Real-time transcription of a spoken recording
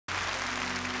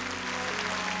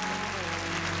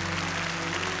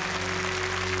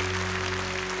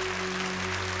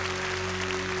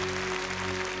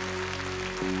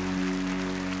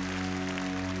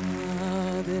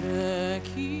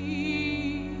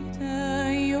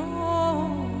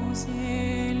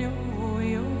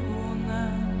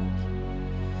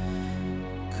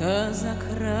Казак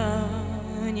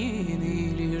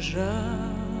раненый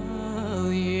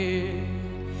лежал,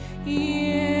 его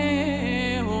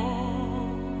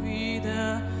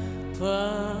вида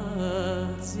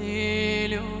под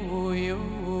зелёной.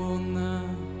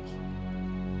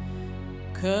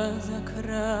 Казак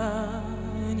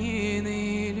раненый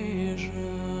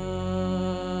лежал.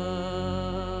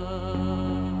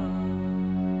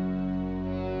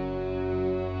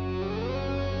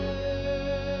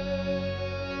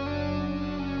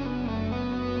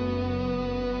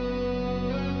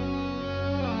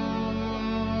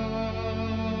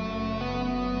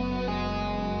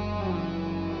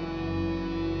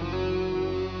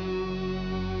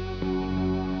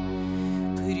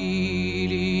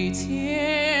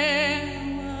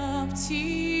 Прилетела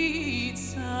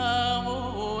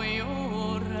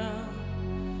птица-ворон,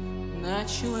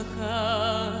 начала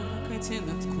каркать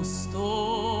над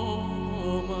кустом.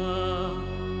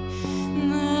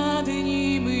 Над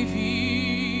ним и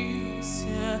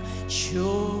вился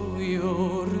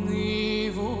чёрный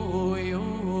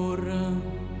ворон,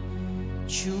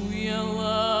 чуя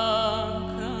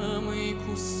лакомый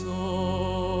кусок.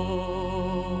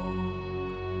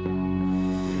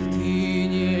 Ты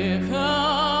не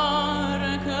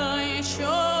каркай,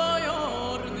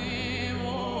 чёрный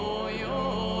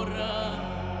ворон,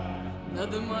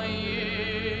 над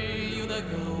моею да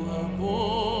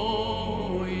головой.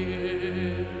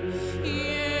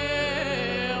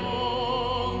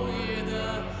 Его вида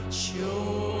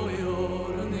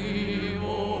чёрный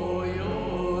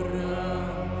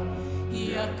ворон,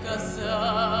 я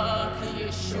казак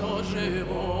еще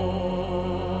живой.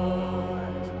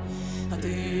 А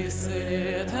ты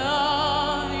слетай-ка,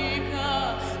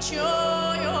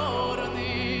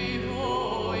 чёрный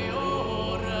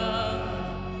ворон,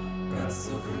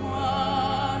 кусок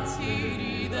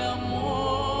матери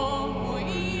домой.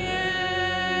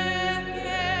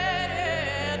 Передай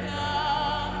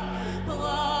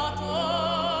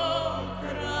платок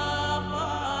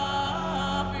кровавый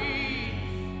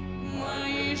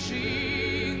моей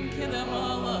жинке да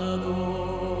молодой.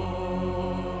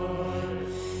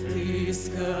 Ты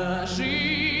скажи-ка,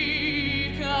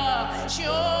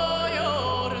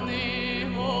 чёрный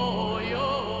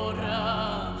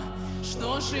ворон, что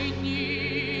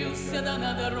женился да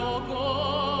на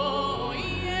другой,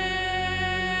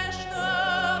 что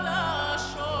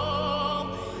нашел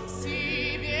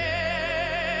себе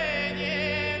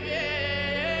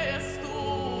невесту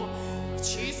в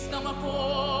чистом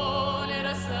поле.